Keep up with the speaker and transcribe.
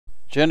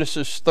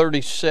Genesis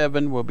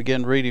 37, we'll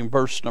begin reading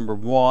verse number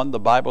 1. The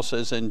Bible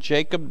says, "And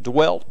Jacob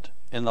dwelt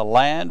in the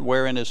land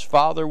wherein his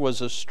father was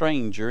a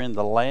stranger, in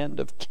the land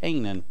of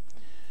Canaan.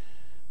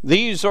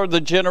 These are the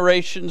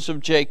generations of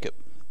Jacob.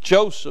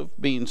 Joseph,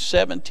 being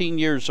 17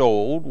 years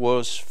old,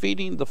 was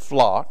feeding the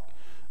flock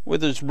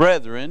with his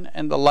brethren,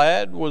 and the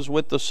lad was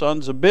with the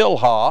sons of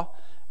Bilhah,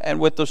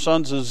 and with the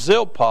sons of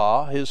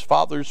Zilpah, his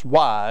father's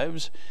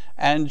wives.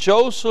 And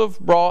Joseph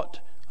brought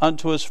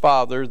unto his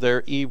father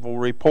their evil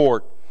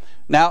report.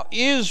 Now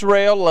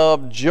Israel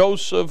loved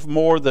Joseph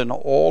more than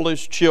all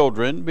his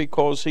children,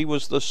 because he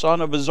was the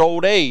son of his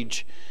old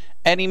age,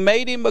 and he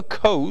made him a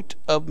coat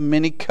of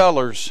many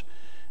colors.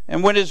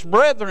 And when his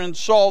brethren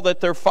saw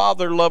that their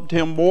father loved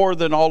him more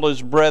than all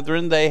his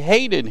brethren, they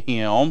hated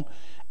him,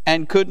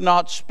 and could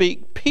not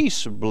speak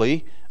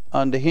peaceably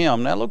unto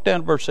him." Now look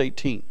down to verse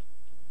 18.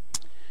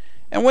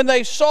 "And when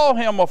they saw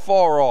him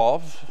afar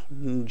off,"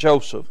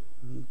 Joseph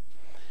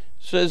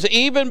says,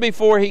 "even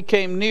before he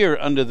came near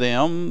unto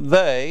them,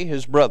 they,"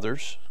 his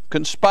brothers,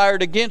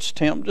 "conspired against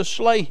him to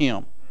slay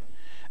him.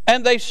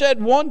 And they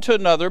said one to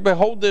another,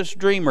 Behold, this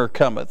dreamer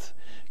cometh.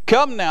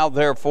 Come now,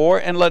 therefore,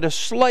 and let us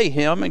slay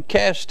him, and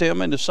cast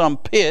him into some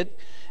pit,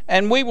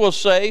 and we will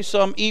say,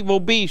 Some evil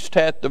beast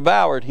hath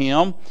devoured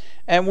him,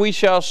 and we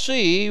shall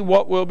see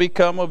what will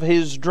become of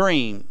his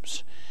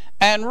dreams.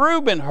 And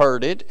Reuben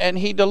heard it, and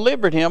he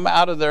delivered him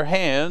out of their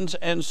hands,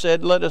 and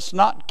said, Let us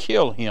not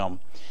kill him.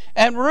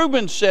 And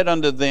Reuben said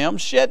unto them,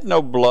 Shed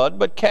no blood,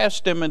 but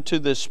cast him into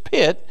this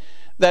pit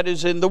that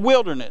is in the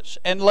wilderness,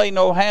 and lay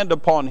no hand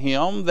upon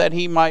him, that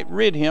he might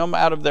rid him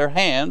out of their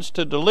hands,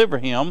 to deliver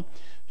him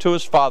to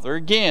his father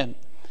again.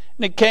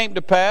 And it came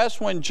to pass,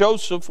 when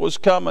Joseph was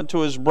come unto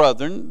his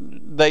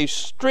brethren, they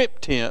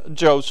stripped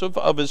Joseph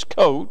of his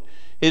coat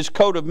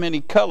of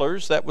many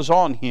colors that was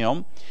on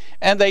him,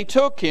 and they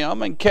took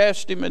him and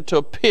cast him into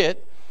a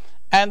pit,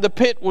 and the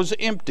pit was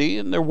empty,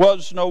 and there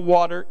was no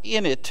water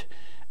in it.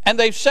 And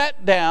they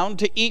sat down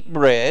to eat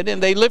bread,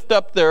 and they lift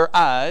up their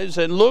eyes,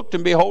 and looked,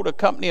 and behold, a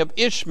company of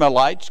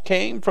Ishmaelites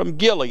came from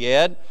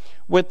Gilead,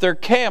 with their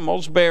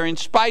camels bearing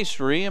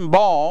spicery and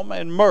balm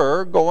and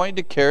myrrh, going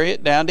to carry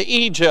it down to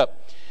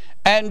Egypt.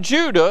 And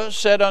Judah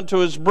said unto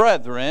his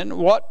brethren,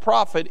 What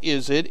profit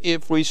is it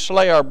if we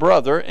slay our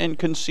brother and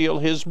conceal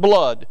his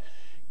blood?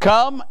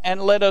 Come,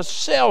 and let us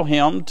sell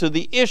him to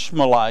the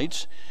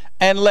Ishmaelites,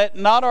 and let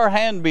not our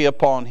hand be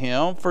upon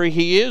him, for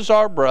he is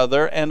our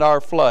brother and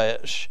our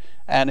flesh.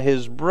 And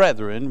his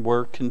brethren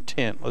were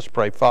content." Let's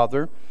pray.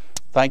 Father,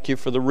 thank you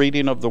for the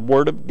reading of the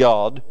Word of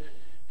God.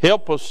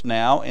 Help us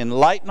now,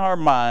 enlighten our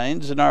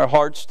minds and our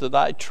hearts to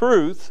thy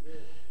truth.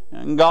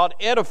 And God,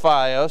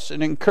 edify us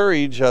and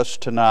encourage us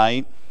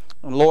tonight.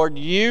 And Lord,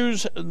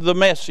 use the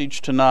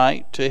message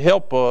tonight to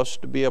help us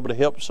to be able to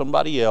help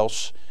somebody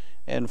else.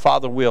 And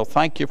Father, we'll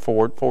thank you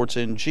for it's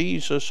in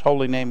Jesus'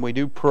 holy name we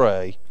do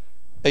pray.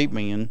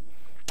 Amen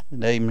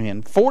and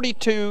amen.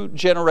 42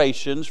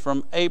 generations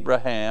from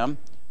Abraham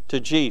to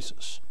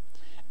Jesus.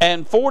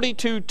 And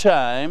 42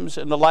 times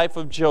in the life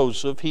of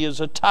Joseph, he is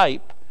a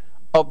type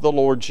of the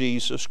Lord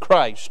Jesus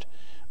Christ.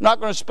 I'm not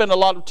going to spend a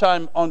lot of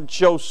time on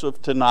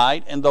Joseph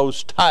tonight and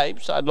those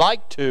types. I'd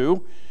like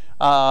to.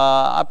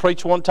 I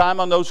preached one time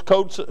on those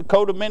coat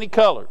of many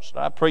colors.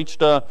 I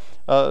preached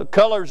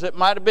colors that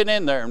might have been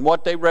in there and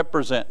what they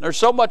represent. There's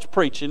so much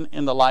preaching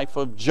in the life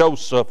of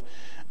Joseph.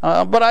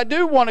 But I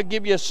do want to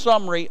give you a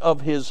summary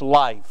of his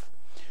life.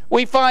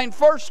 We find,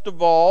 first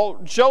of all,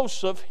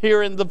 Joseph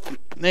here in the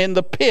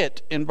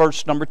pit in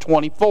verse number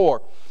 24.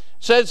 It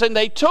says, "And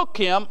they took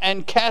him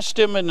and cast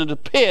him into the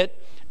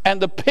pit,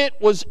 and the pit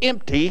was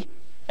empty,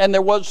 and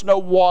there was no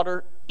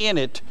water in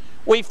it."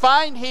 We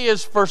find he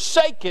is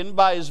forsaken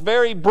by his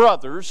very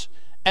brothers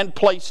and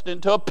placed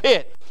into a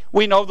pit.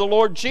 We know the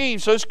Lord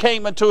Jesus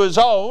came into his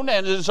own,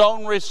 and his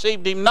own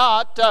received him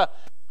not.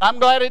 I'm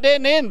glad it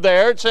didn't end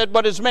there. It said,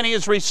 "But as many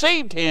as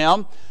received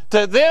him,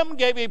 to them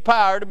gave he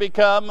power to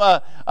become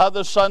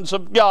the sons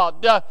of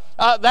God."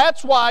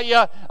 That's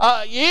why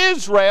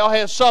Israel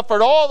has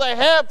suffered all they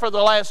have for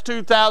the last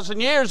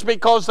 2,000 years,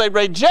 because they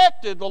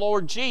rejected the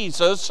Lord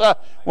Jesus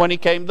when he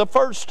came the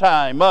first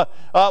time.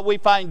 We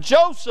find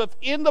Joseph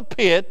in the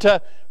pit,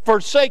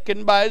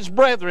 forsaken by his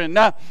brethren.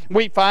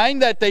 We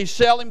find that they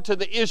sell him to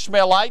the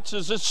Ishmaelites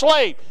as a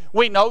slave.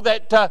 We know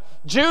that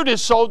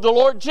Judas sold the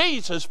Lord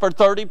Jesus for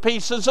 30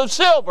 pieces of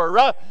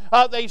silver.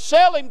 They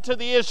sell him to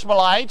the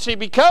Ishmaelites. He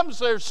becomes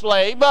their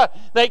slave.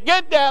 They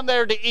get down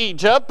there to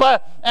Egypt,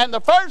 and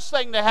the first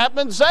thing that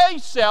happens, they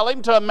sell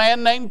him to a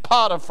man named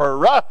Potiphar.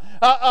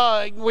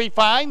 We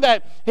find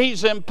that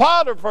he's in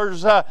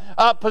Potiphar's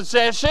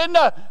possession.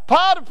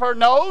 Potiphar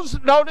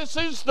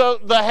notices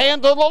the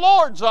hand of the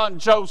Lord's on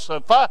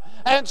Joseph.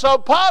 And so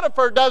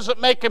Potiphar doesn't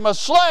make him a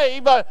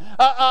slave.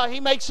 He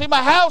makes him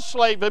a house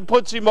slave and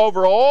puts him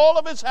over all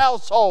of his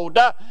household.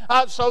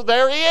 So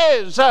there he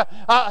is.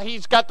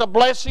 He's got the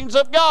blessings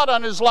of God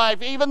on his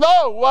life, even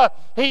though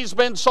he's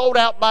been sold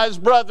out by his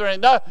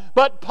brethren.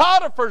 But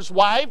Potiphar's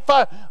wife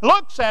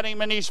looks at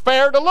him, and he's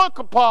fair to look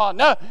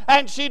upon,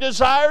 and she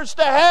desires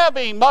to have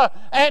him,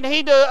 and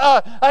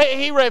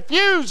he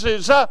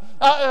refuses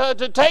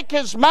to take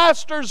his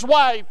master's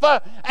wife,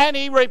 and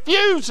he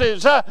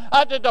refuses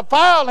to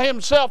defile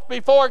himself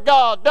before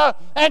God.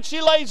 And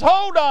she lays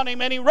hold on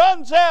him, and he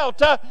runs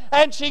out,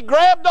 and she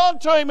grabbed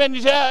onto him,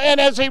 and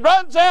as he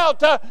runs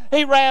out,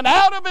 he ran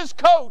out of his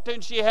coat,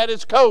 and she had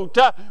his coat.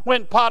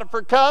 When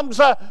Potiphar comes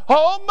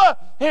home,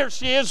 here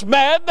she is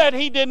mad that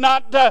he did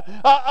not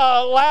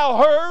allow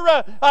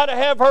her to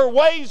have her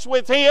ways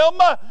with him.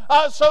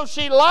 So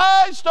she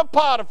lies to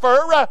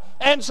Potiphar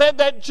and said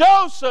that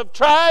Joseph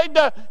tried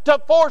to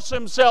force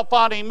himself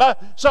on him.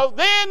 So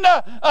then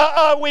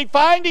we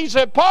find he's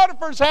at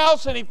Potiphar's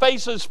house, and he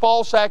faces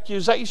false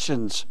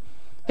accusations.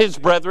 His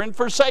brethren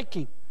forsake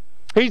him.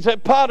 He's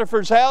at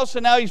Potiphar's house,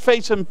 and now he's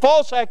facing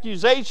false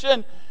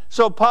accusation.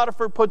 So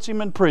Potiphar puts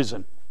him in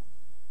prison.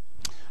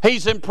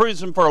 He's in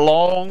prison for a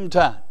long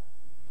time.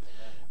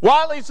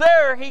 While he's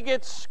there, he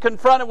gets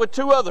confronted with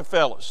two other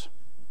fellows.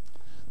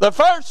 The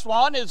first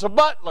one is a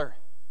butler.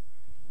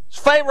 It's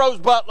Pharaoh's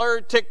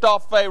butler, ticked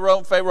off Pharaoh,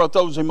 and Pharaoh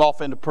throws him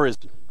off into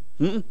prison.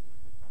 And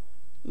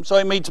so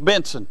he meets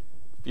Benson,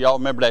 if y'all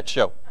remember that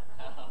show.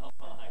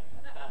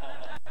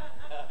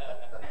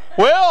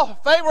 Well,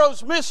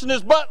 Pharaoh's missing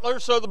his butler,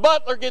 so the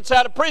butler gets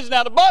out of prison.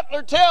 Now, the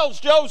butler tells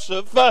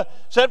Joseph,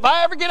 said, if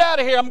I ever get out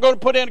of here, I'm going to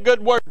put in a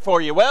good word for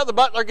you. Well, the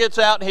butler gets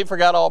out, and he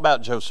forgot all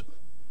about Joseph.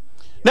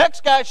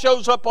 Next guy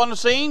shows up on the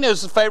scene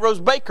is Pharaoh's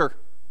baker.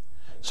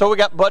 So we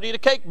got Buddy the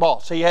cake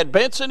boss. He had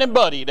Benson and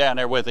Buddy down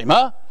there with him,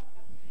 huh?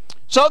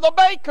 So the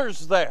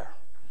baker's there.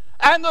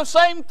 And the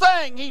same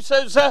thing, he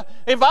says,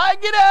 if I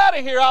get out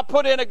of here, I'll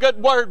put in a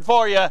good word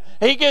for you.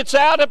 He gets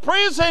out of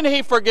prison,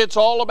 he forgets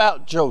all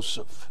about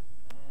Joseph.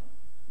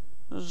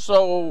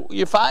 So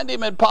you find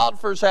him in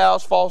Potiphar's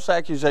house, false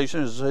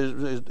accusations.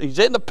 He's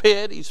in the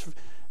pit.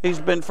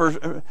 He's been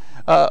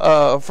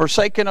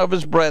forsaken of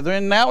his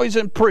brethren. Now he's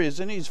in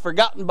prison. He's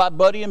forgotten by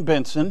Buddy and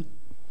Benson.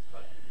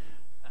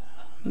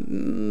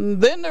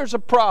 Then there's a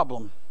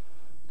problem.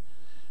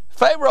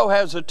 Pharaoh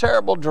has a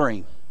terrible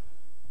dream.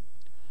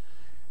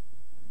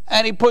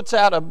 And he puts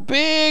out a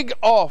big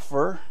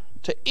offer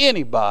to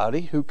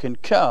anybody who can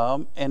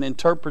come and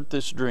interpret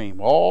this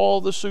dream.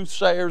 All the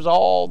soothsayers,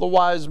 all the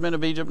wise men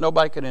of Egypt,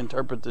 nobody can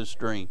interpret this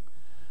dream.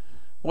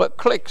 What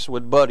clicks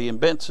with Buddy and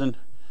Benson?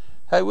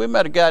 Hey, we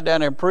met a guy down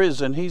there in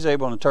prison. He's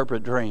able to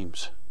interpret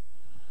dreams.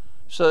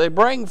 So they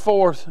bring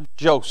forth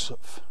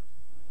Joseph.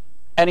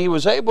 And he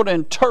was able to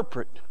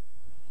interpret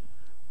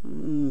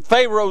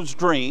Pharaoh's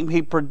dream.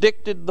 He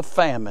predicted the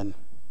famine.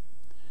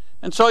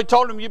 And so he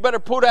told him, you better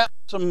put out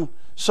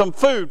some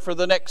food for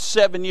the next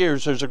 7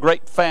 years. There's a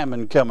great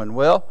famine coming.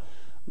 Well,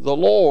 the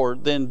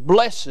Lord then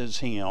blesses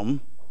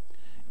him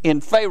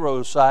in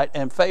Pharaoh's sight,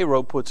 and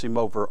Pharaoh puts him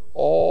over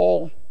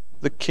all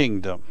the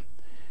kingdom.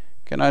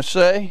 Can I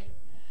say,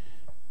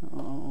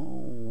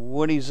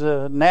 when he's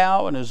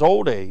now in his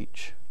old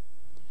age,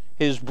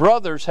 his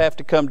brothers have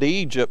to come to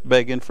Egypt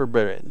begging for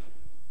bread.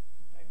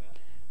 Amen.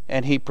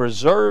 And he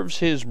preserves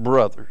his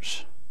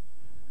brothers,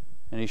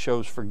 and he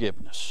shows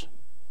forgiveness.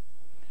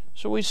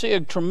 So we see a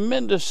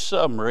tremendous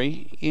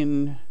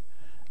summary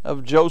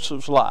of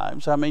Joseph's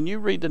lives. I mean, you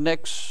read the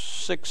next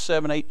 6,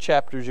 7, 8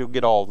 chapters, you'll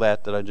get all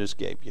that I just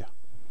gave you.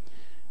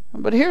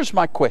 But here's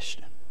my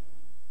question.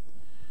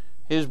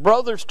 His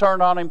brothers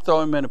turn on him,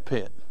 throw him in a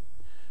pit.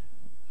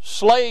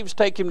 Slaves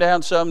take him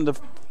down some to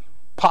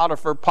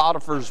Potiphar.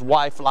 Potiphar's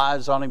wife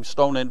lies on him,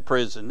 thrown in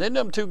prison. Then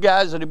them two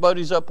guys that he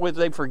buddies up with,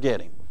 they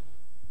forget him.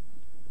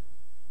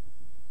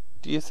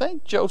 Do you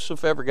think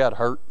Joseph ever got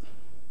hurt?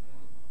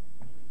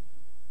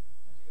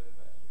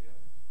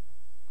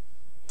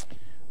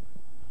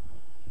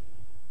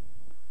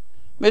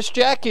 Miss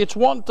Jackie, it's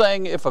one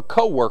thing if a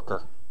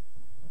coworker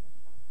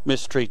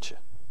mistreats you.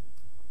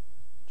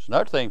 It's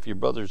another thing if your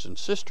brothers and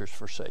sisters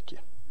forsake you.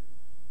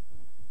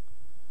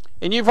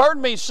 And you've heard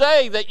me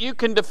say that you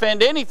can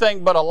defend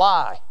anything but a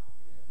lie.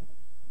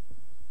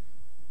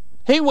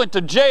 He went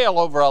to jail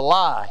over a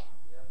lie.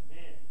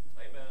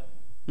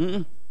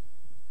 Amen.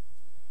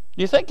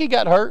 You think he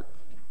got hurt?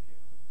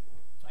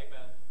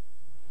 Amen.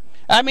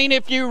 I mean,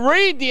 if you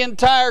read the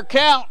entire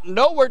account,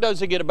 nowhere does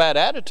he get a bad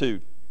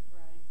attitude.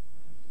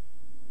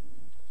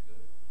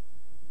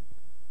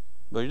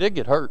 But he did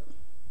get hurt.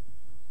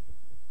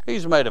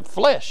 He's made of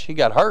flesh. He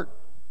got hurt.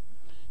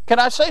 Can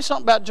I say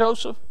something about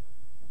Joseph?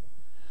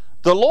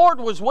 The Lord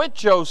was with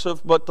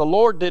Joseph, but the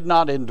Lord did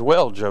not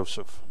indwell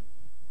Joseph.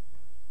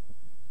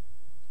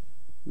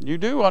 You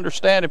do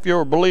understand, if you're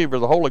a believer,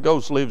 the Holy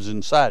Ghost lives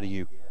inside of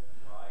you.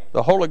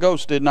 The Holy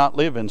Ghost did not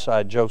live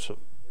inside Joseph.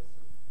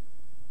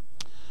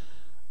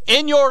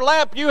 In your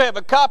lap you have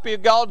a copy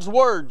of God's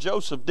Word.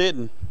 Joseph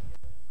didn't.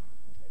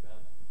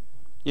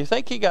 You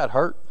think he got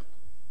hurt?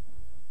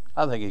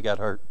 I think he got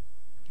hurt.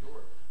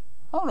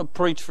 I want to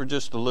preach for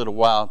just a little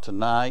while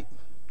tonight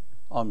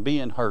on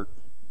being hurt.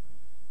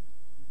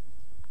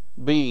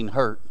 Being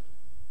hurt.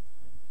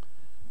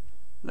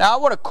 Now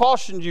I want to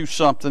caution you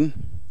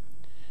something.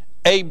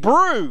 A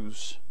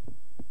bruise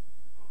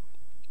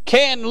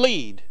can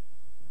lead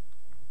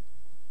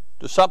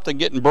to something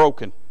getting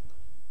broken.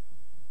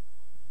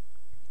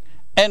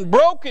 And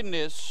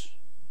brokenness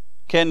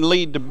can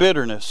lead to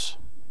bitterness.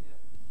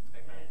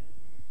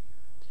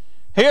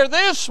 Here,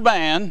 this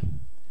man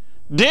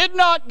did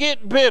not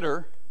get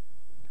bitter,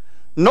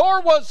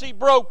 nor was he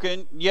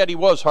broken, yet he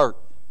was hurt.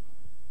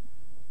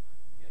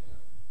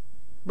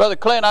 Brother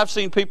Clint, I've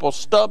seen people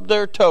stub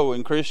their toe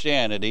in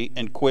Christianity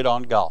and quit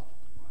on God.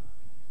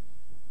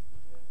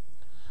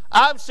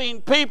 I've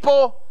seen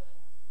people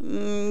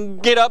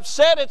get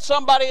upset at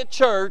somebody at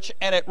church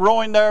and it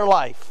ruined their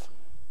life.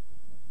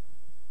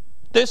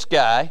 This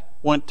guy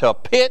went to a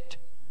pit,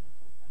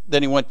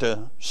 then he went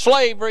to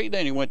slavery,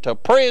 then he went to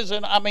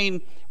prison. I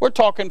mean, we're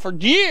talking for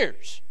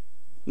years.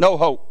 No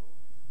hope.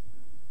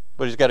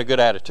 But he's got a good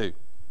attitude.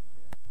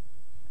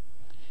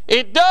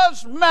 It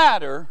does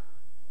matter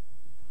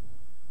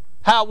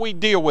how we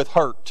deal with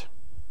hurt.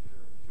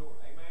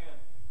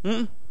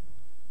 Can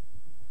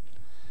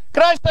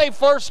I say,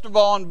 first of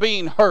all, on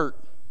being hurt,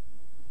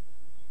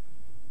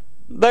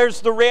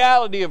 there's the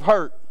reality of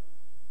hurt.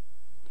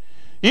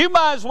 You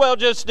might as well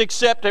just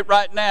accept it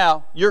right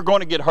now. You're going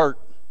to get hurt.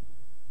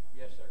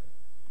 Yes, sir.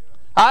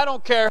 I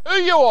don't care who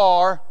you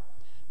are.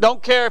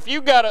 Don't care if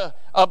you got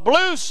a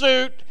blue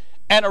suit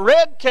and a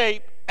red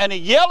cape and a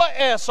yellow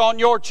S on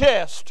your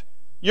chest.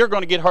 You're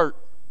going to get hurt.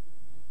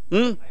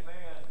 Amen.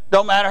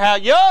 Don't matter how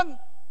young.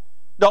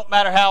 Don't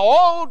matter how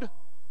old.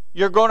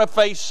 You're going to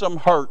face some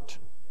hurt.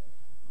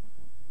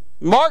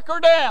 Mark her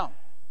down.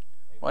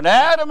 When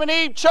Adam and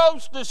Eve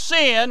chose to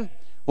sin,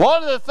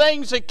 one of the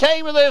things that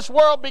came into this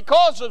world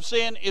because of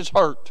sin is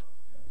hurt.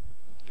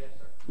 Yes,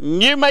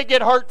 you may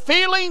get hurt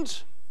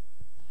feelings.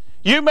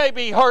 You may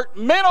be hurt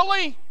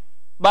mentally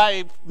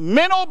by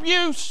mental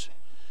abuse.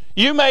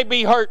 You may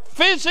be hurt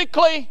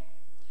physically.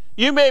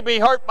 You may be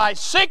hurt by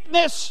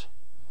sickness.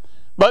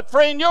 But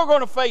friend, you're going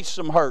to face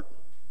some hurt.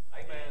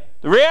 Amen.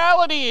 The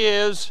reality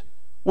is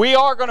we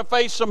are going to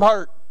face some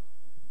hurt.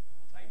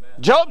 Amen.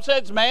 Job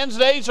says man's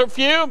days are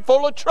few and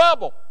full of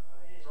trouble.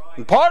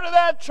 And part of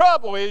that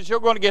trouble is you're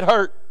going to get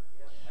hurt.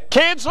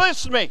 Kids,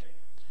 listen to me.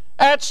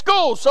 At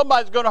school,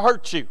 somebody's going to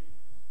hurt you.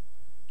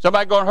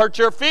 Somebody's going to hurt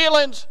your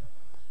feelings.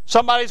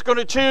 Somebody's going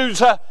to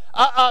choose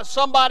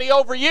somebody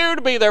over you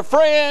to be their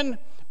friend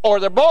or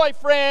their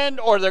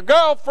boyfriend or their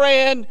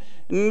girlfriend.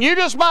 And you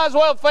just might as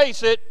well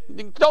face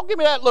it. Don't give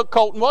me that look,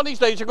 Colton. One of these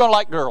days you're going to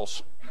like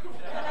girls.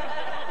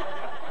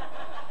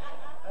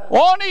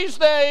 One of these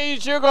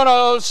days, you're going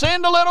to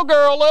send a little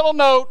girl a little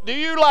note. Do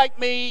you like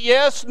me?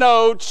 Yes,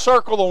 no.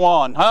 Circle the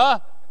one, huh?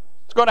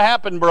 It's going to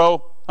happen,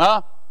 bro.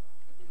 Huh?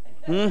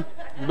 It's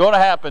going to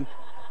happen.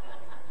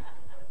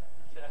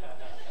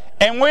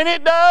 And when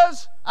it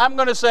does, I'm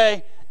going to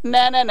say,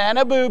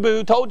 na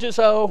boo-boo, told you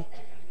so.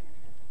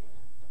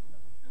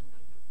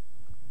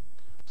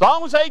 As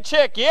long as they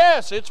check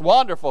yes, it's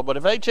wonderful. But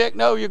if they check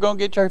no, you're going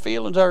to get your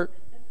feelings hurt.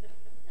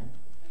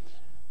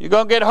 You're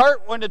going to get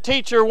hurt when the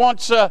teacher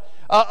wants a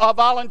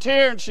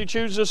volunteer and she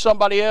chooses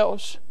somebody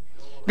else.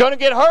 You're going to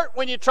get hurt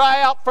when you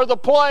try out for the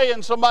play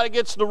and somebody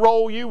gets the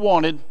role you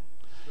wanted.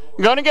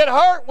 You're going to get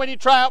hurt when you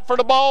try out for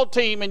the ball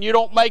team and you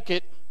don't make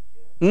it.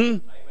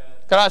 Can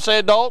I say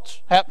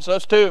adults? Happens to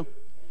us too.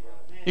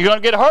 You're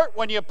going to get hurt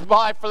when you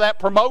apply for that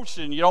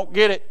promotion and you don't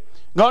get it.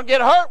 You're going to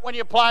get hurt when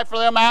you apply for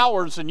them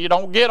hours and you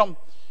don't get them.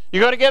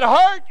 You're going to get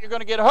hurt. You're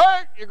going to get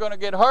hurt. You're going to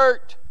get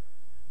hurt.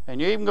 And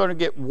you're even going to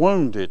get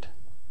wounded.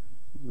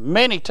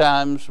 Many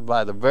times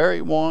by the very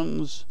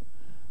ones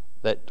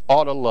that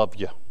ought to love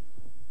you.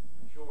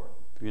 Sure.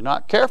 If you're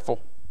not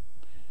careful,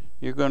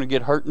 you're going to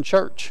get hurt in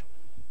church.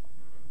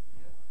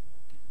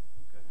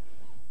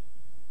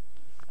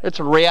 It's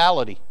a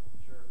reality.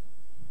 Sure.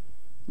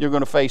 You're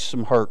going to face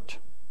some hurt.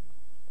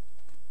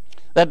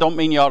 That don't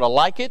mean you ought to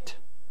like it.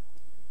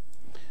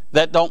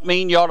 That don't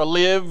mean you ought to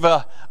live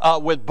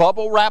with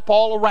bubble wrap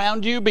all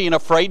around you, being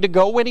afraid to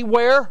go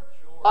anywhere.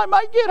 Sure. I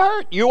might get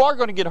hurt. You are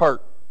going to get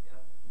hurt.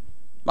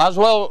 Might as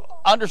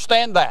well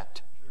understand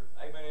that.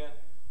 Sure. Amen.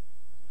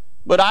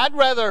 But I'd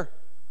rather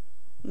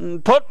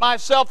put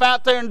myself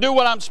out there and do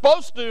what I'm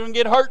supposed to do and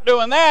get hurt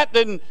doing that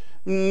than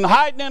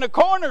hiding in a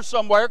corner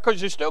somewhere,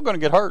 because you're still going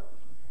to get hurt.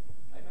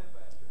 Amen,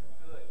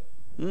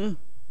 Pastor.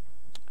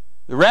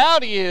 The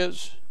reality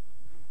is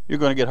you're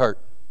going to get hurt.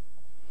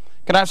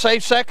 Can I say,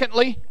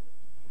 secondly,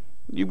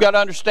 you've got to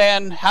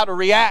understand how to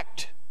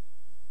react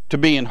to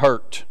being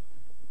hurt.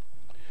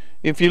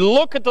 If you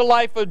look at the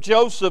life of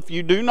Joseph,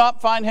 you do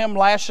not find him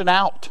lashing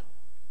out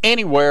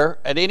anywhere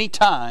at any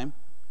time,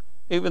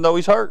 even though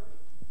he's hurt.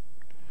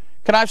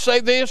 Can I say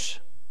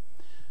this?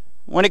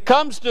 When it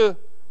comes to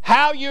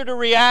how you're to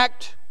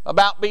react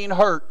about being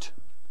hurt,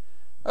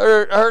 I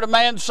heard a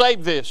man say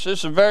this.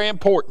 This is very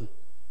important.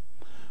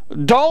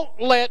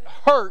 Don't let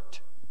hurt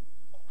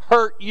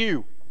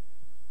you.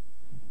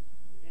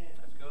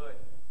 That's good.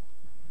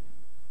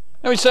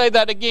 Let me say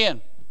that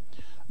again.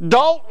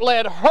 Don't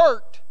let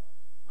hurt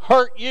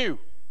you.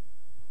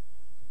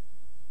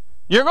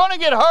 You're going to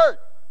get hurt,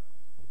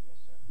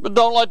 but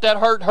don't let that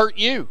hurt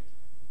you.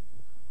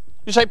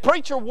 You say,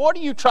 preacher, what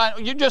are you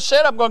trying? You just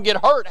said I'm going to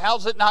get hurt.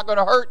 How's it not going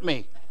to hurt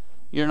me?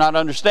 You're not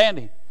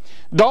understanding.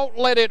 Don't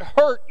let it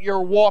hurt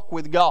your walk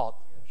with God.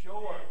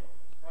 Sure.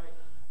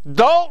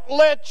 Don't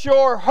let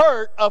your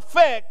hurt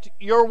affect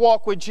your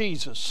walk with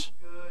Jesus.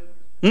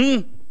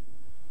 The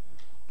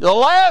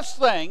last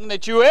thing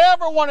that you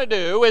ever want to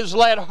do is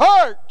let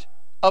hurt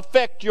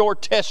affect your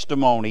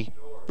testimony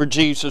for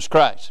Jesus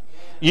Christ.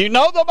 You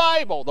know the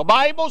Bible. The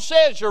Bible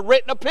says your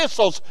written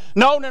epistles,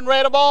 known and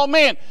read of all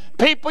men.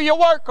 People you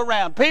work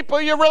around,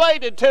 people you're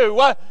related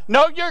to,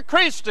 know you're a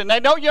Christian. They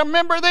know you're a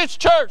member of this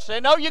church.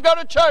 They know you go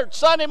to church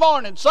Sunday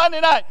morning,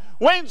 Sunday night,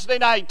 Wednesday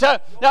night.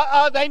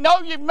 They know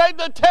you've made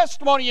the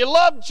testimony. You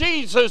love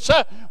Jesus.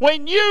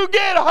 When you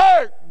get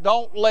hurt,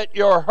 don't let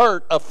your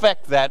hurt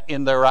affect that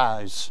in their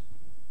eyes.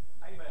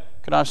 Amen.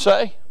 Can I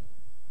say?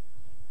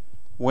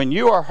 When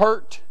you are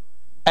hurt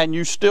and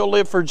you still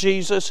live for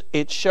Jesus,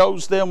 it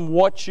shows them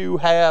what you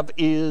have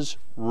is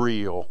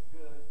real.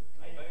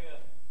 Amen.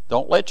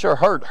 Don't let your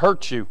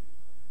hurt you.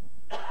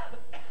 It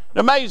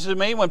amazes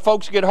me when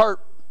folks get hurt,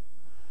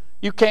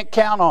 you can't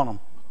count on them.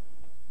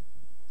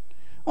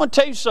 I want to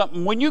tell you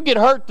something. When you get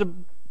hurt, it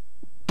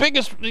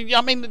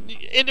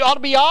ought to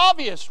be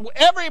obvious.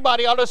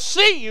 Everybody ought to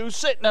see you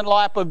sitting in the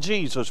lap of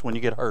Jesus when you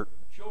get hurt.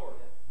 Sure.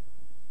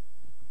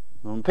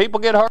 When people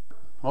get hurt,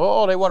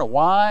 oh, they want to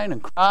whine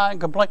and cry and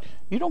complain.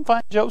 You don't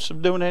find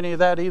Joseph doing any of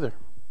that either.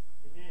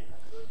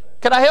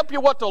 Can I help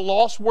you what the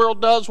lost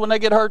world does when they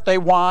get hurt? They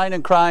whine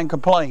and cry and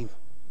complain.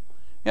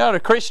 You know, the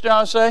Christian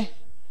I say,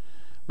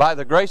 by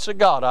the grace of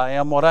God, I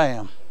am what I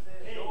am.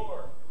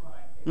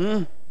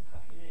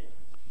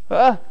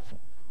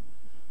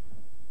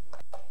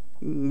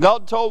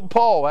 God told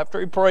Paul after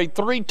he prayed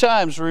 3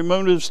 times to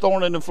remove his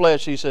thorn in the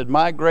flesh, he said,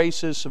 my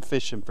grace is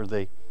sufficient for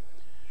thee.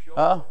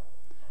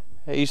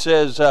 He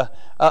says,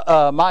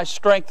 my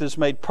strength is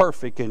made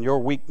perfect in your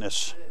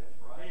weakness.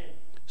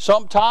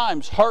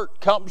 Sometimes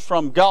hurt comes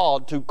from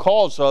God to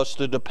cause us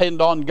to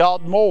depend on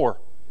God more.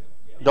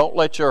 Don't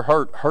let your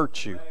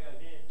hurt you.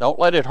 Don't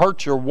let it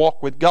hurt your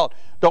walk with God.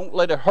 Don't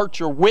let it hurt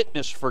your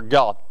witness for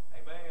God.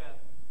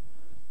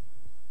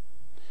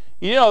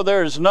 You know,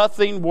 there is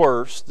nothing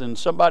worse than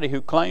somebody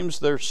who claims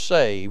they're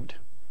saved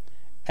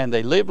and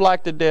they live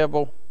like the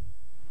devil,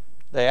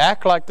 they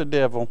act like the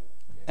devil,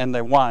 and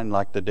they whine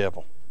like the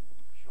devil.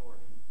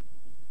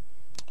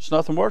 It's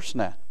nothing worse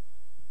than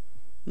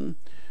that.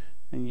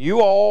 And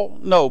you all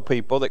know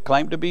people that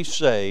claim to be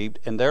saved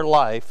and their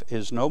life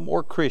is no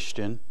more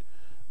Christian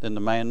than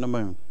the man in the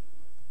moon.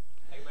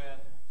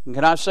 Amen.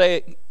 Can I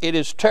say it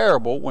is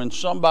terrible when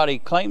somebody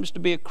claims to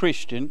be a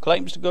Christian,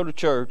 claims to go to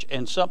church,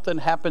 and something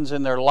happens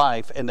in their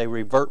life and they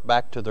revert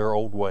back to their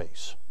old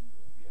ways.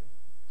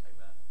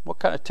 Amen. What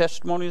kind of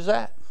testimony is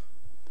that?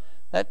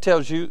 That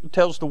tells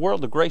the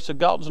world the grace of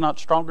God is not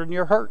stronger than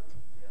your hurt.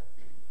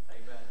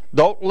 Amen.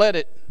 Don't let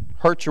it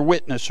hurt your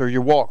witness or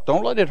your walk.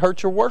 Don't let it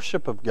hurt your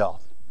worship of God.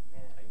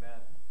 Amen.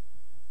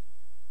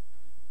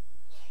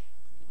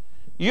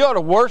 You ought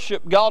to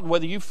worship God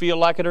whether you feel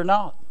like it or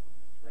not.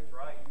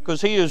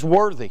 Because He is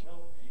worthy.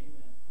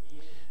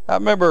 I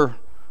remember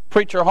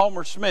preacher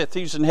Homer Smith.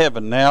 He's in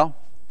heaven now. I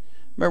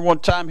remember one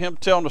time him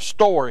telling a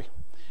story.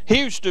 He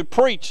used to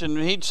preach and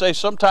he'd say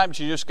sometimes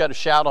you just got to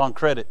shout on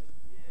credit.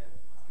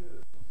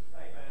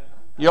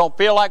 You don't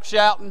feel like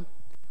shouting?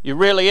 You're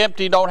really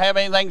empty, don't have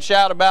anything to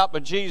shout about,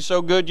 but Jesus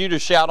so good you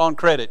just shout on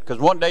credit. Because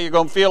one day you're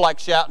going to feel like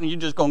shouting,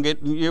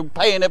 you're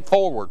paying it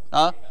forward.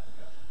 Huh?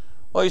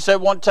 Well, he said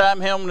one time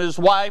him and his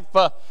wife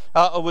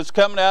was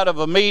coming out of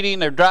a meeting.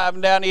 They're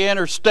driving down the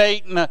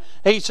interstate, and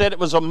he said it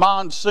was a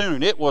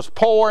monsoon. It was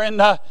pouring,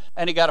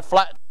 and he got a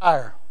flat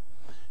tire.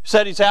 He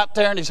said he's out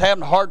there, and he's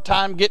having a hard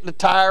time getting the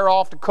tire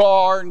off the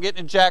car and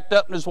getting it jacked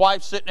up, and his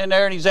wife's sitting in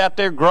there, and he's out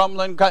there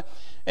grumbling.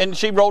 And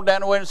she rolled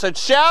down the window and said,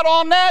 "Shout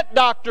on that,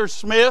 Dr.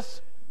 Smith."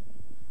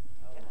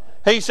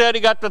 He said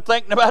he got to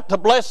thinking about the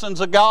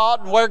blessings of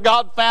God and where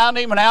God found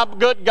him and how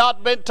good God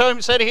had been to him.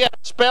 He said he had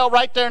a spell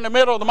right there in the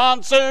middle of the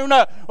monsoon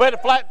with a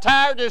flat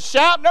tire just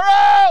shouting her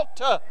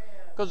out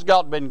because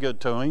God had been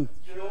good to him.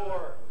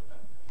 Sure.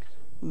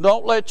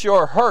 Don't let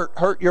your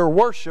hurt your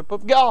worship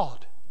of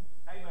God.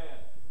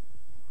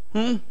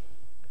 Amen.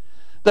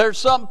 There's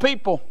some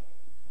people,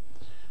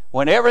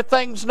 when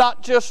everything's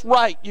not just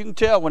right, you can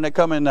tell when they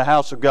come in the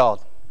house of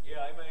God.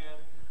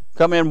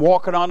 Come in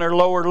walking on their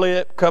lower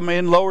lip, come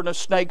in lowering a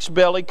snake's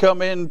belly,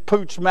 come in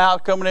pooch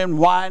mouth, coming in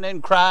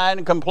whining, crying,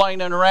 and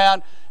complaining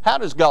around. How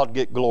does God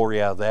get glory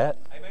out of that?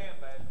 Amen,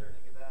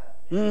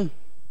 Pastor.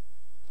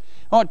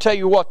 I want to tell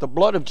you what, the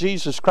blood of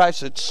Jesus Christ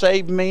that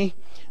saved me,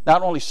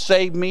 not only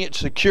saved me, it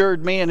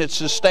secured me and it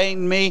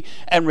sustained me.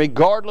 And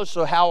regardless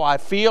of how I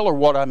feel or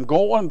what I'm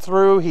going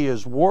through, He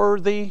is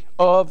worthy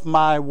of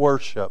my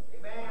worship.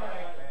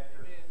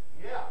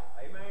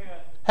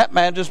 That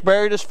man just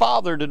buried his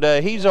father today.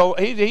 He's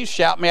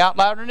shouting me out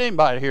louder than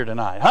anybody here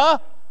tonight. Huh?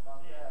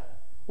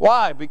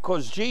 Why?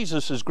 Because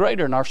Jesus is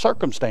greater than our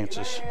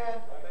circumstances.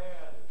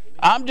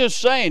 I'm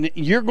just saying,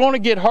 you're going to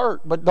get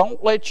hurt, but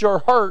don't let your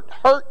hurt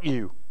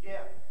you.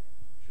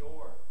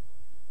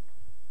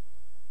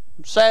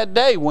 Sad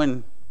day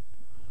when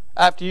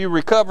After you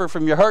recover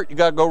from your hurt, you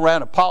got to go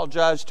around and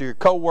apologize to your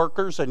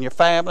co-workers and your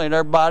family and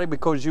everybody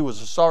because you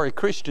was a sorry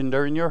Christian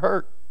during your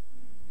hurt.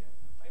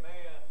 Amen.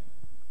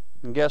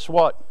 And guess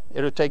what?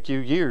 It'll take you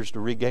years to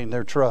regain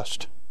their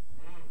trust.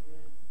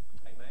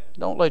 Amen.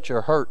 Don't let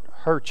your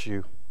hurt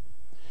you.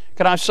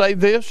 Can I say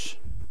this?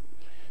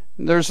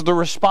 There's the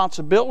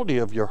responsibility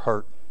of your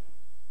hurt.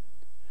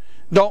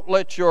 Don't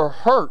let your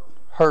hurt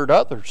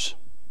others.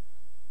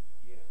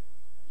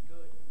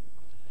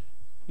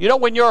 You know,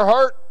 when you're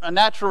hurt, a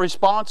natural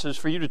response is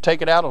for you to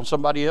take it out on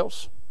somebody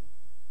else.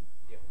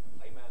 Yeah.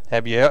 Amen.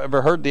 Have you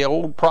ever heard the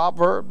old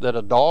proverb that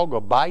a dog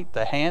will bite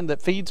the hand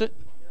that feeds it?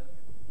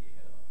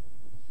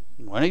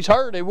 Yeah. When he's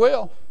hurt, he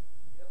will.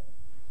 Yeah.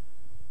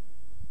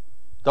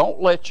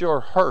 Don't let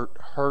your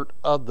hurt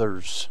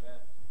others. Amen.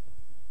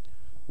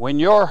 When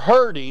you're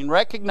hurting,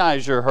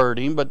 recognize you're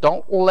hurting, but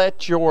don't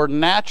let your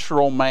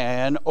natural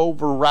man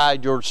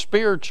override your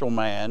spiritual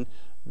man.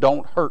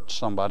 Don't hurt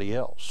somebody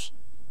else.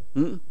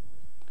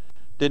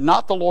 Did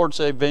not the Lord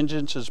say,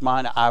 vengeance is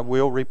mine, I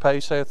will repay,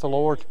 saith the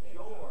Lord?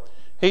 Sure.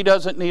 He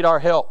doesn't need our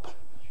help.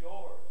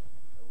 Sure.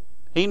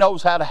 He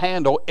knows how to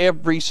handle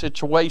every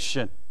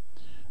situation.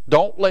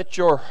 Don't let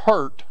your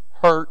hurt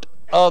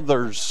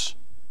others.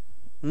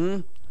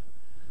 If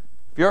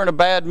you're in a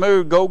bad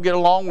mood, go get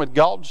along with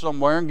God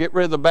somewhere and get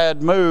rid of the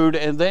bad mood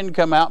and then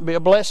come out and be a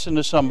blessing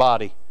to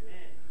somebody.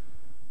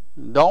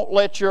 Don't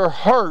let your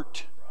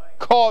hurt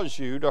cause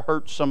you to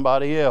hurt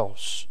somebody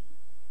else.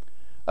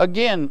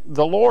 Again,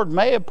 the Lord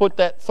may have put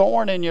that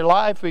thorn in your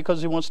life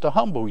because He wants to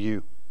humble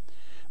you.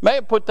 May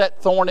have put that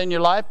thorn in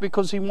your life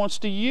because He wants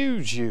to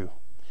use you.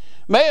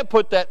 May have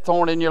put that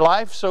thorn in your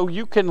life so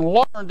you can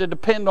learn to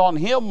depend on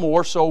Him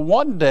more, so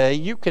one day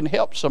you can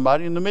help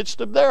somebody in the midst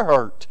of their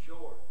hurt.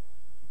 Sure.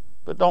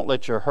 But don't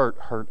let your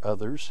hurt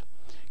others.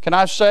 Can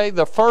I say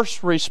the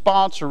first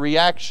response or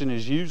reaction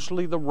is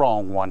usually the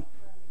wrong one?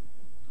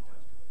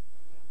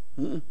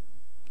 Amen.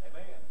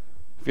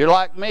 If you're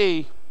like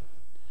me,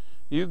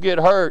 you get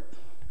hurt.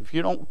 If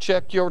you don't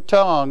check your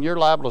tongue, you're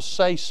liable to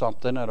say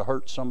something that'll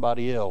hurt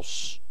somebody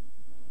else.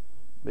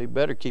 Be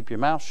better keep your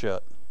mouth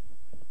shut.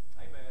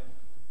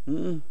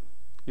 Amen.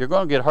 You're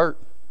going to get hurt.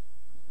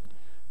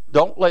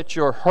 Don't let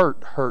your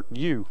hurt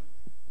you.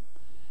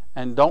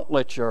 And don't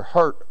let your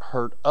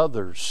hurt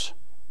others.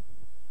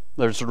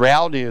 There's the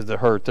reality of the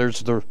hurt.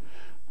 There's the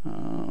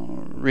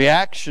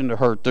reaction to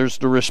hurt. There's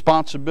the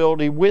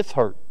responsibility with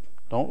hurt.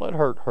 Don't let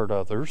hurt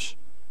others.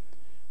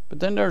 But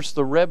then there's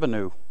the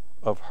revenue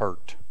of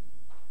hurt.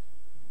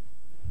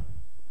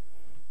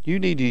 You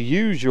need to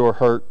use your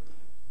hurt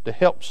to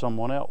help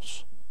someone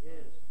else. Yes.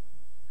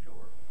 Sure.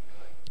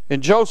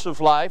 In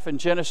Joseph's life, in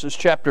Genesis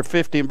chapter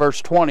 50 and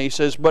verse 20, he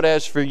says, but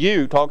as for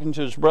you, talking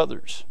to his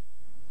brothers,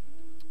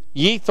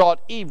 ye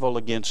thought evil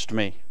against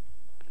me,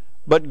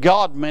 but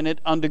God meant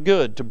it unto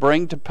good, to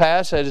bring to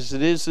pass, as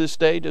it is this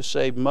day, to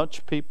save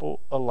much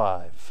people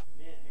alive.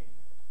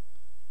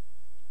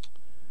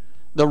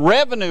 The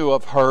revenue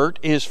of hurt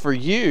is for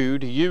you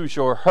to use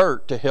your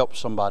hurt to help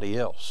somebody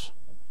else.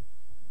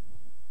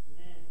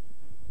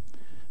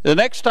 The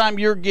next time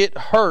you get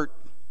hurt,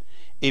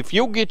 if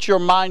you'll get your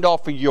mind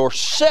off of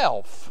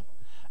yourself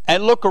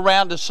and look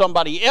around to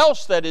somebody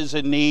else that is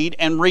in need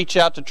and reach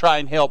out to try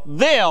and help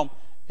them,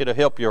 it'll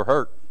help your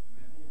hurt.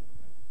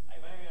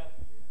 Amen.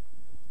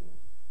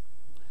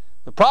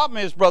 The problem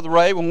is, Brother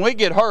Ray, when we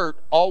get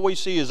hurt, all we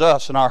see is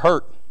us and our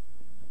hurt.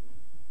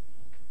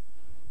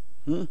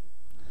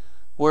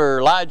 We're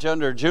Elijah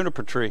under a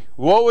juniper tree.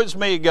 Woe is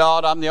me,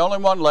 God. I'm the only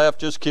one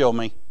left. Just kill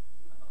me.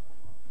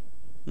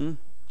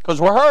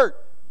 Because we're hurt.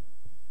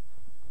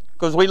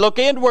 Because we look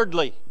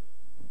inwardly.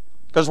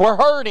 Because we're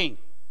hurting.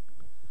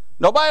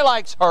 Nobody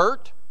likes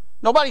hurt.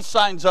 Nobody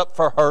signs up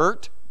for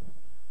hurt.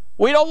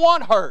 We don't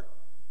want hurt.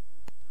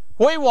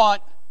 We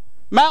want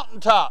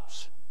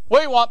mountaintops.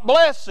 We want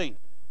blessing.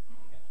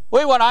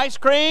 We want ice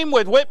cream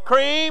with whipped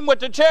cream with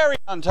the cherry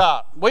on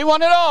top. We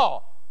want it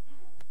all.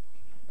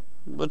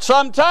 But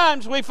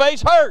sometimes we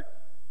face hurt.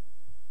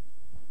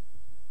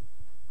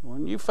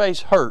 When you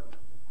face hurt,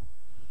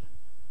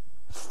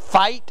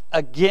 fight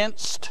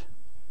against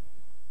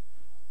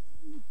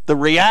the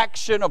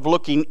reaction of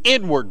looking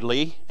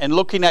inwardly and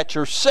looking at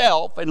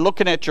yourself and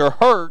looking at your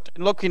hurt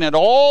and looking at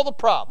all the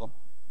problem,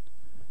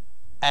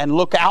 and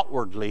look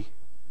outwardly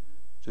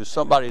to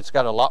somebody that's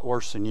got a lot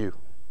worse than you.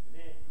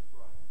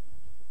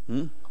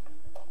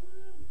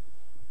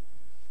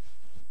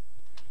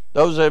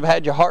 Those that have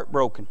had your heart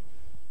broken.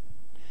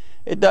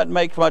 It doesn't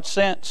make much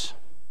sense.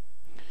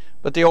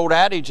 But the old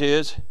adage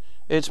is,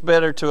 it's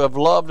better to have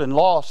loved and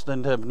lost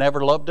than to have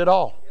never loved at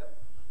all.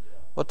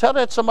 Well, tell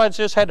that somebody's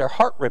just had their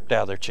heart ripped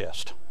out of their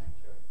chest.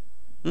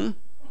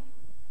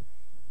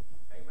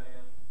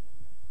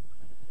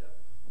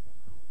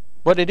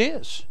 But it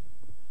is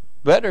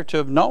better to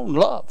have known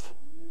love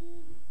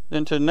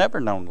than to have never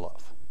known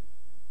love.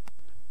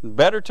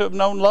 Better to have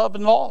known love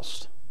and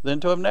lost than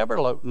to have never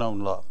known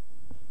love.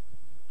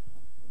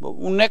 But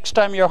next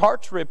time your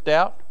heart's ripped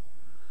out,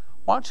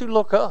 why don't you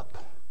look up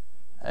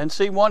and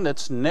see one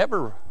that's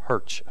never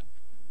hurt you?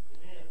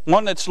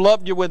 One that's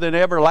loved you with an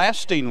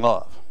everlasting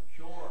love.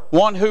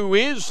 One who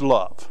is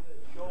love.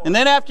 And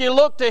then after you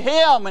look to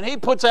Him and He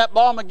puts that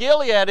balm of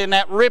Gilead in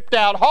that ripped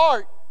out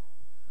heart,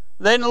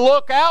 then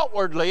look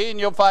outwardly and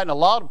you'll find a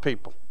lot of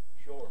people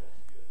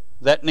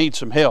that need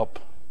some help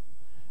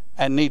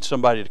and need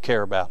somebody to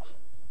care about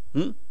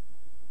them.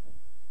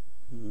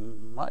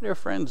 My dear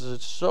friends,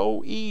 it's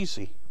so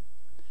easy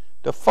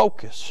to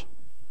focus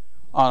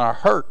on our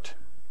hurt.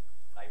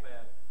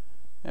 Amen.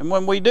 And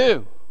when we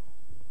do,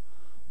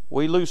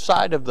 we lose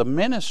sight of the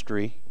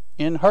ministry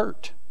in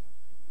hurt.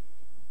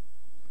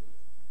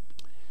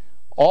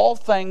 All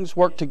things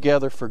work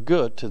together for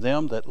good to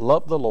them that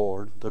love the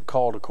Lord, that are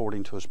called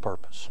according to His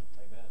purpose.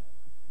 Amen.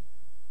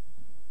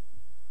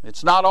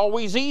 It's not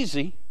always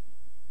easy.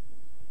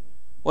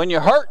 When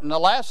you're hurting, the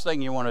last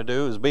thing you want to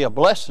do is be a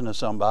blessing to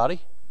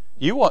somebody.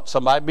 You want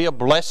somebody to be a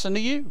blessing to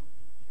you.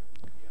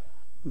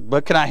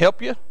 But can I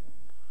help you?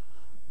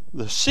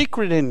 The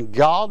secret in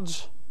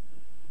God's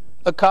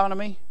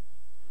economy,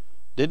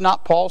 did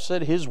not Paul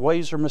say His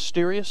ways are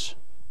mysterious?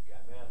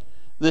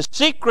 The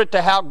secret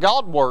to how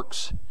God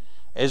works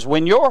is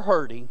when you're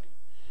hurting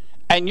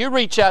and you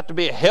reach out to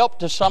be a help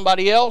to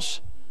somebody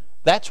else,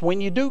 that's when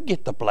you do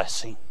get the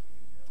blessing.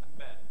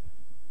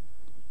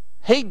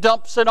 He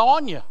dumps it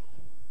on you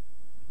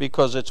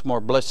because it's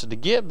more blessed to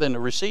give than to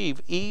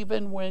receive,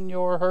 even when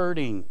you're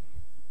hurting.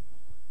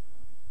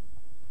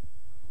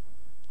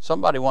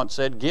 Somebody once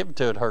said, give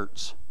till it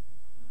hurts.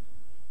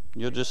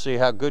 You'll just see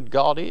how good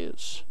God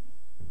is.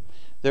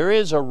 There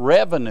is a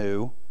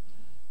revenue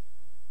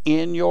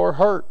in your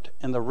hurt.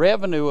 And the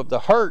revenue of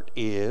the hurt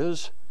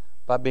is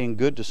by being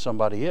good to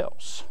somebody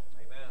else.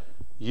 Amen.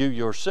 You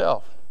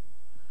yourself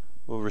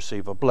will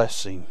receive a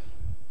blessing.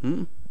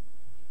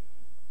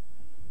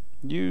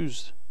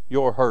 Use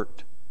your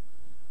hurt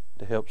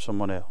to help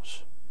someone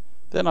else.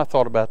 Then I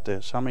thought about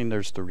this. I mean,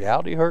 there's the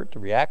reality of hurt, the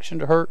reaction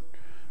to hurt,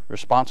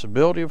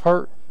 responsibility of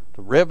hurt,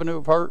 the revenue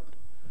of hurt,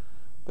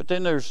 but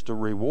then there's the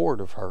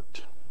reward of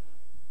hurt.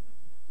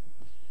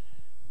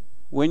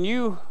 When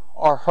you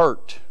are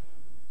hurt,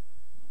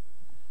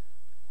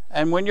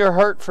 and when you're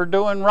hurt for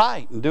doing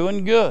right and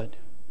doing good,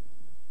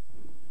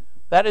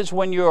 that is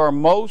when you are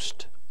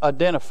most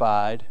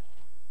identified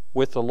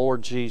with the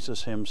Lord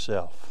Jesus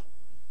Himself.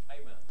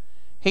 Amen.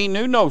 He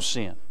knew no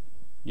sin,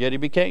 yet He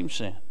became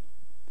sin.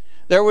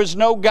 There was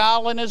no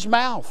guile in His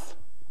mouth.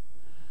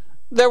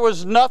 There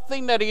was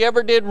nothing that He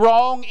ever did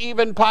wrong.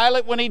 Even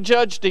Pilate, when he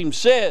judged Him,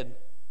 said,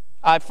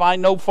 I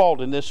find no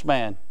fault in this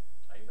man.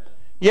 Amen.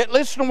 Yet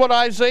listen to what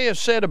Isaiah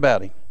said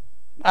about Him.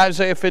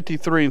 Isaiah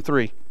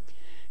 53:3.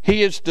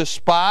 He is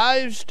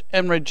despised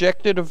and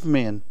rejected of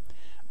men,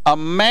 a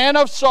man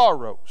of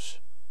sorrows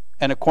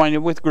and acquainted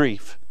with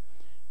grief.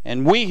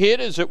 And we hid,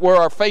 as it were,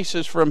 our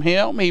faces from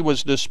Him. He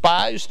was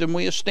despised, and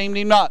we esteemed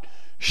Him not.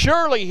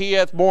 Surely He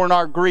hath borne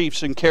our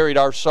griefs and carried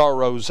our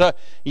sorrows.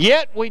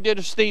 Yet we did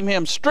esteem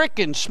Him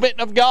stricken,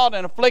 smitten of God,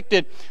 and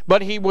afflicted.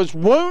 But He was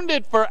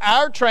wounded for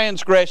our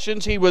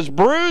transgressions. He was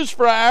bruised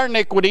for our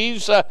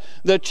iniquities.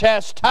 The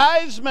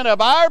chastisement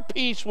of our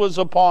peace was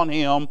upon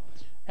Him,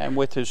 and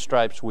with His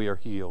stripes we are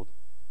healed.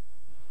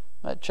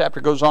 That chapter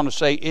goes on to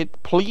say,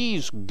 it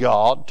pleased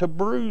God to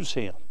bruise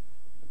Him.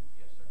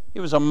 He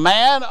was a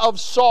man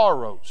of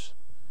sorrows.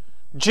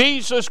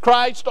 Jesus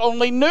Christ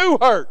only knew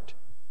hurt.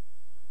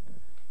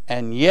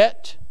 And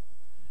yet,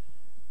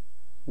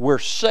 we're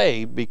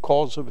saved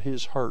because of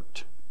His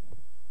hurt.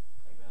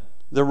 Amen.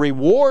 The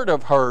reward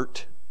of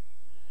hurt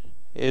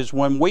is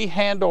when we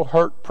handle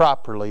hurt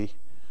properly,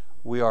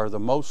 we are the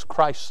most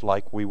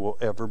Christ-like we will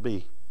ever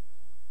be.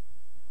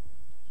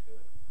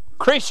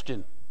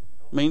 Christian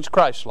means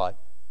Christ-like.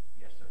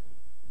 Yes, sir.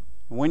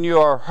 When you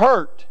are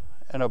hurt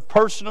and a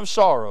person of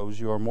sorrows,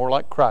 you are more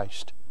like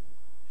Christ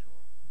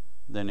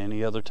than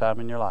any other time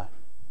in your life.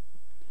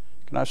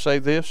 Can I say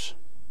this?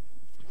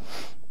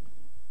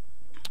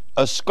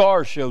 A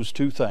scar shows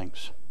two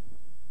things.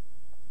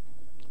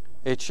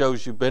 It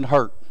shows you've been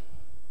hurt,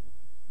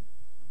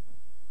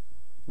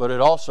 but it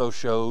also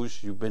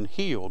shows you've been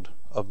healed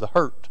of the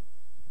hurt.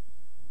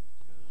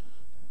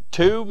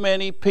 Too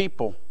many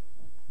people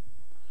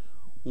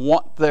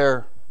want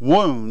their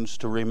wounds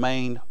to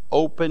remain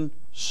open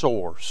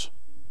sores.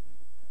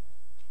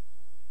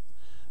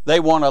 They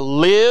want to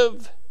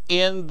live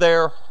in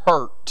their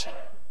hurt.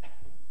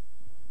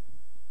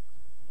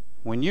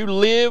 When you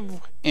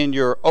live in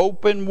your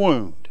open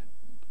wound,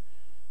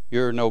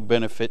 you're no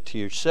benefit to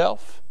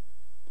yourself,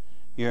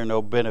 you're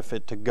no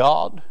benefit to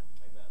God,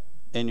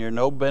 and you're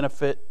no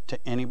benefit to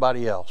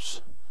anybody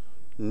else.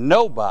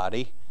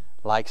 Nobody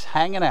likes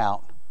hanging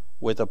out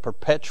with a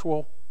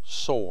perpetual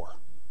sore.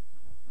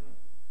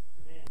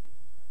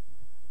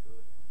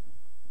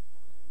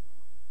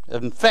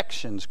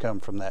 Infections come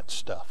from that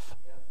stuff.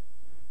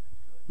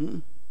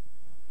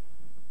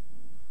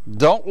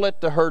 Don't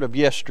let the hurt of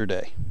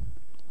yesterday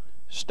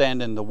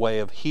stand in the way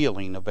of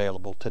healing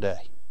available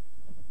today.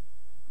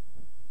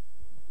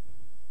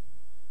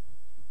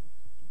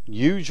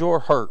 Use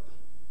your hurt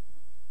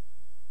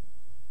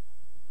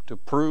to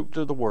prove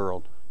to the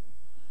world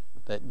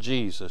that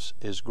Jesus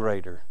is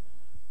greater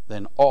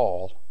than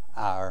all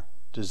our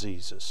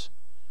diseases.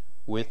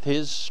 With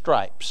His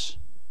stripes,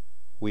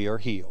 we are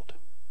healed.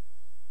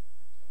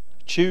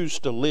 Choose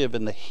to live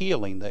in the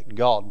healing that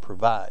God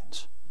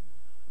provides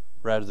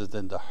rather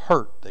than the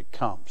hurt that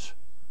comes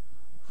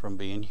from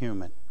being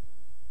human.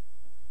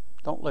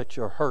 Don't let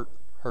your hurt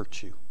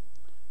you.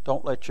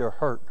 Don't let your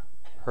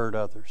hurt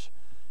others.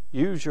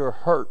 Use your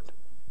hurt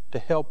to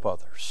help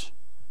others.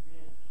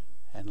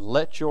 And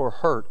let your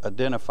hurt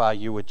identify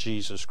you with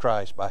Jesus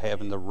Christ by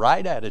having the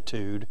right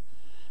attitude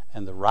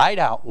and the right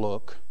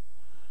outlook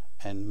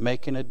and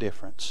making a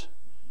difference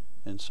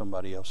in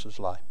somebody else's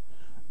life.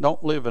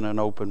 Don't live in an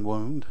open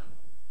wound.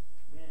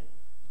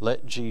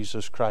 Let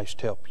Jesus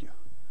Christ help you.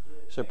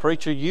 So,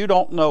 preacher, you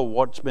don't know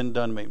what's been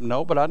done to me.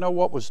 No, but I know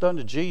what was done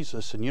to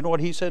Jesus. And you know what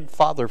He said?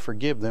 Father,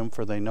 forgive them,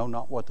 for they know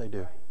not what they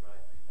do.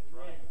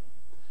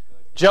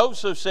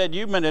 Joseph said,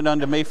 you meant it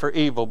unto me for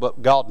evil,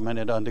 but God meant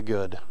it unto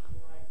good.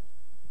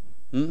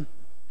 Can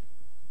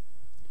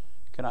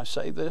I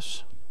say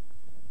this?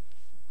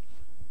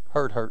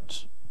 Hurt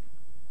hurts.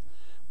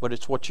 But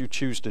it's what you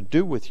choose to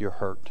do with your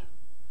hurt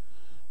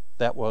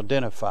that will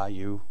identify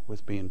you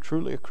with being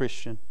truly a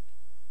Christian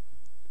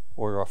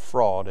or a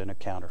fraud and a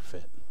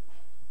counterfeit.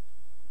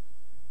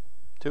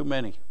 Too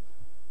many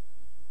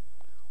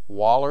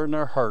waller in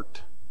their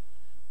hurt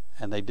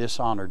and they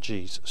dishonor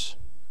Jesus.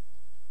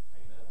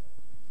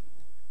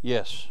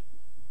 Yes,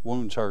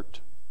 wounds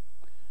hurt.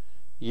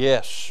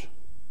 Yes,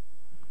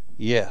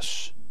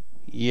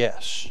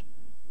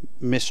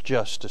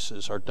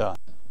 misjustices are done.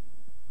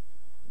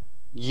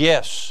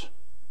 Yes,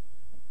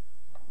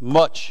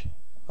 much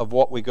of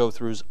what we go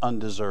through is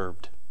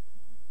undeserved.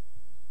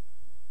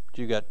 But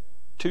you got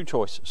two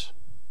choices.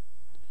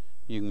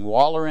 You can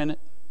waller in it,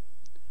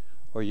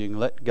 or you can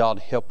let God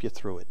help you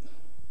through it.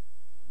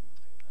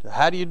 So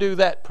how do you do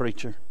that,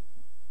 preacher?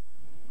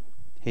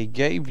 He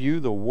gave you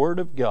the Word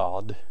of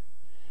God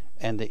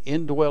and the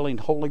indwelling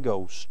Holy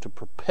Ghost to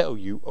propel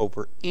you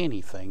over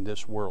anything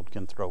this world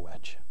can throw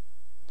at you.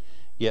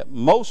 Yet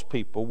most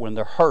people, when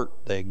they're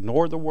hurt, they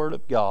ignore the Word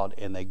of God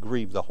and they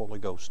grieve the Holy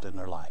Ghost in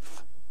their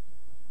life.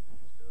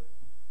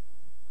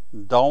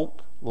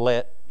 Don't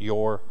let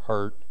your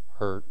hurt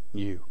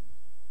you.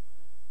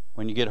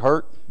 When you get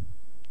hurt,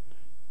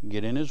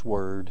 get in His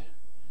Word,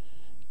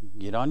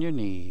 get on your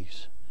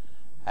knees,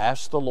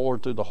 ask the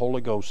Lord through the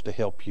Holy Ghost to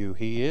help you.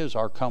 He is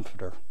our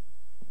comforter.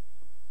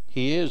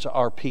 He is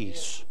our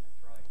peace.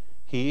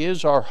 He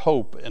is our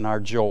hope and our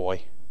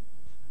joy.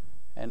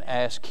 And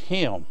ask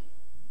Him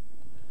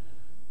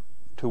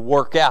to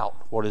work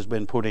out what has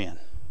been put in.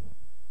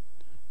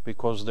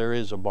 Because there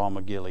is a balm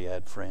of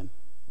Gilead, friend.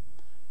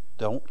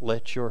 Don't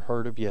let your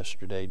hurt of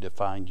yesterday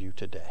define you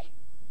today.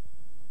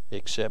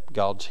 Accept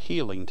God's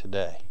healing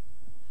today.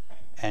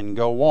 And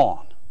go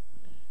on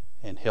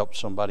and help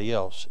somebody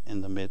else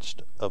in the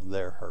midst of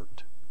their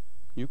hurt.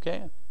 You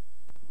can.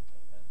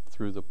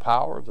 Through the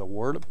power of the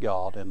Word of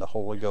God and the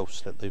Holy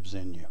Ghost that lives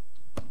in you.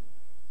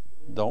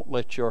 Don't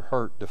let your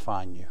hurt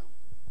define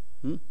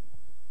you.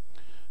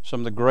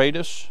 Some of the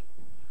greatest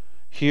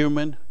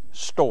human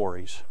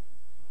stories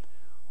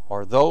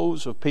are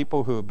those of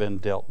people who have been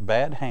dealt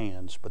bad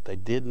hands, but they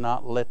did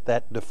not let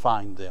that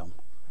define them.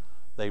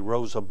 They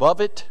rose above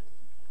it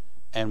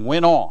and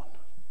went on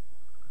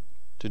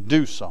to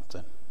do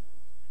something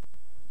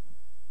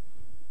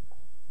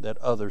that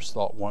others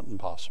thought wasn't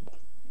possible.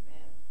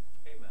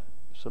 Amen.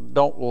 So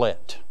don't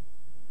let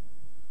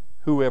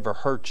whoever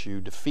hurts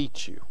you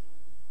defeat you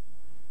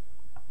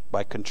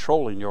by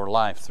controlling your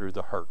life through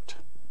the hurt.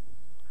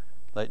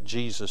 Let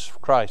Jesus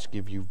Christ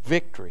give you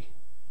victory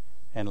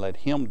and let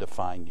Him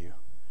define you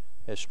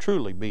as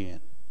truly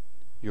being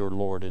your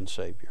Lord and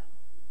Savior.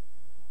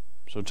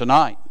 So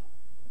tonight,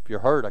 if you're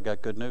hurt, I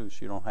got good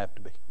news. You don't have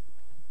to be.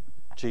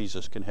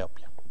 Jesus can help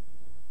you.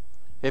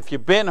 If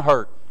you've been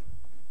hurt,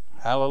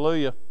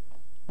 hallelujah,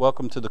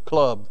 welcome to the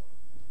club.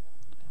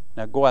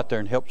 Now go out there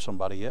and help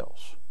somebody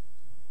else.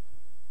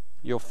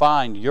 You'll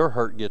find your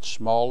hurt gets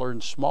smaller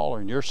and smaller,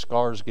 and your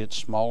scars get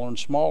smaller and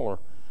smaller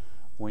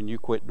when you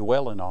quit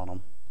dwelling on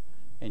them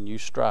and you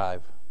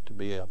strive to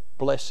be a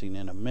blessing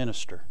and a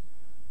minister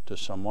to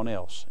someone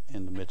else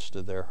in the midst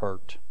of their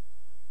hurt.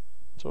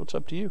 So it's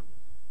up to you.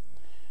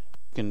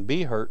 You can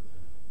be hurt,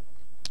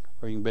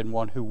 or you can be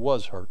one who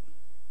was hurt.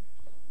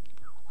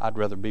 I'd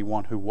rather be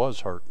one who was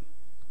hurt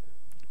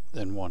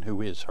than one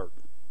who is hurt.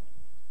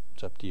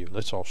 It's up to you.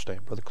 Let's all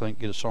stand. Brother Clint,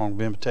 get a song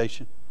of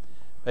invitation.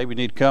 Maybe you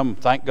need to come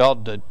thank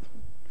God that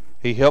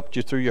He helped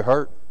you through your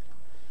hurt.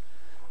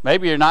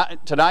 Maybe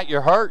tonight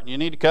you're hurt and you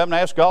need to come and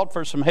ask God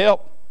for some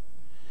help.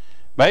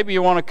 Maybe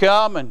you want to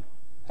come and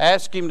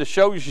ask Him to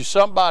show you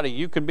somebody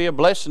you could be a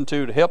blessing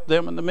to help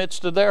them in the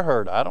midst of their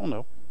hurt. I don't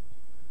know.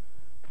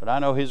 But I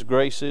know His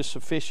grace is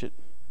sufficient.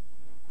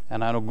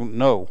 And I don't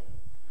know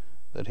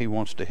that He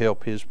wants to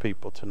help His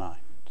people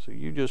tonight. So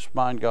you just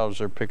mind God as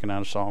they're picking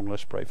out a song.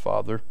 Let's pray.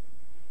 Father,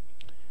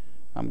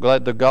 I'm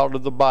glad the God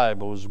of the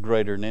Bible is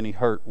greater than any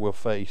hurt we'll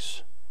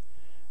face.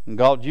 And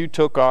God, You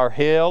took our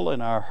hell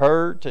and our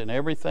hurt and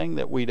everything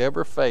that we'd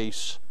ever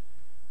face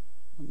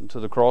to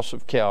the cross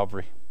of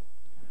Calvary.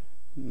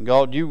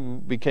 God,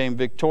 you became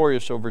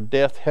victorious over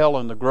death, hell,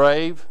 and the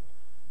grave,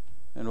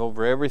 and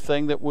over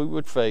everything that we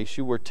would face.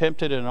 You were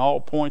tempted in all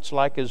points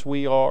like as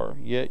we are,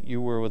 yet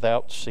you were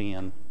without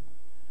sin.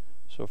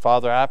 So,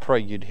 Father, I pray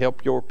you'd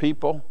help your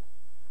people.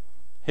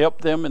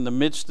 Help them in the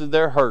midst of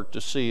their hurt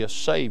to see a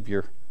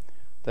Savior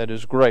that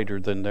is greater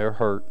than their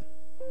hurt.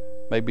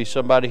 Maybe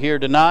somebody here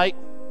tonight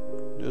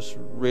just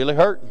really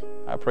hurting.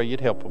 I pray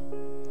you'd help them.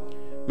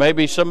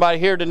 Maybe somebody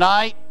here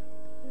tonight,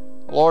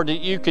 Lord,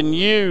 that you can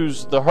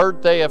use the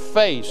hurt they have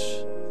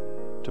faced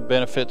to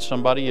benefit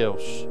somebody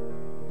else.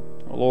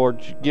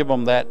 Lord, give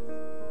them that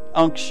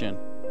unction,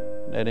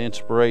 that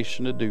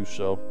inspiration to do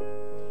so.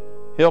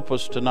 Help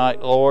us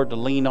tonight, Lord, to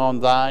lean on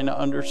thine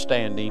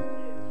understanding,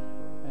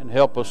 and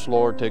help us,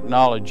 Lord, to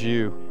acknowledge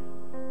you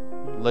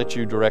and let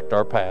you direct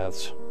our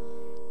paths.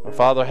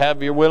 Father,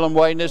 have your will and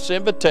way in this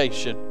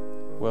invitation.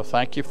 We'll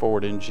thank you for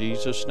it. In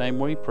Jesus' name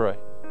we pray.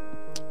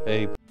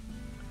 Amen.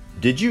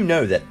 Did you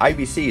know that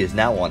IBC is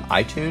now on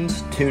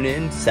iTunes,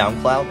 TuneIn,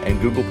 SoundCloud,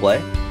 and Google Play?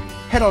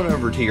 Head on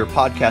over to your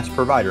podcast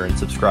provider and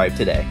subscribe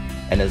today.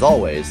 And as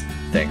always,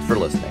 thanks for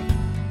listening.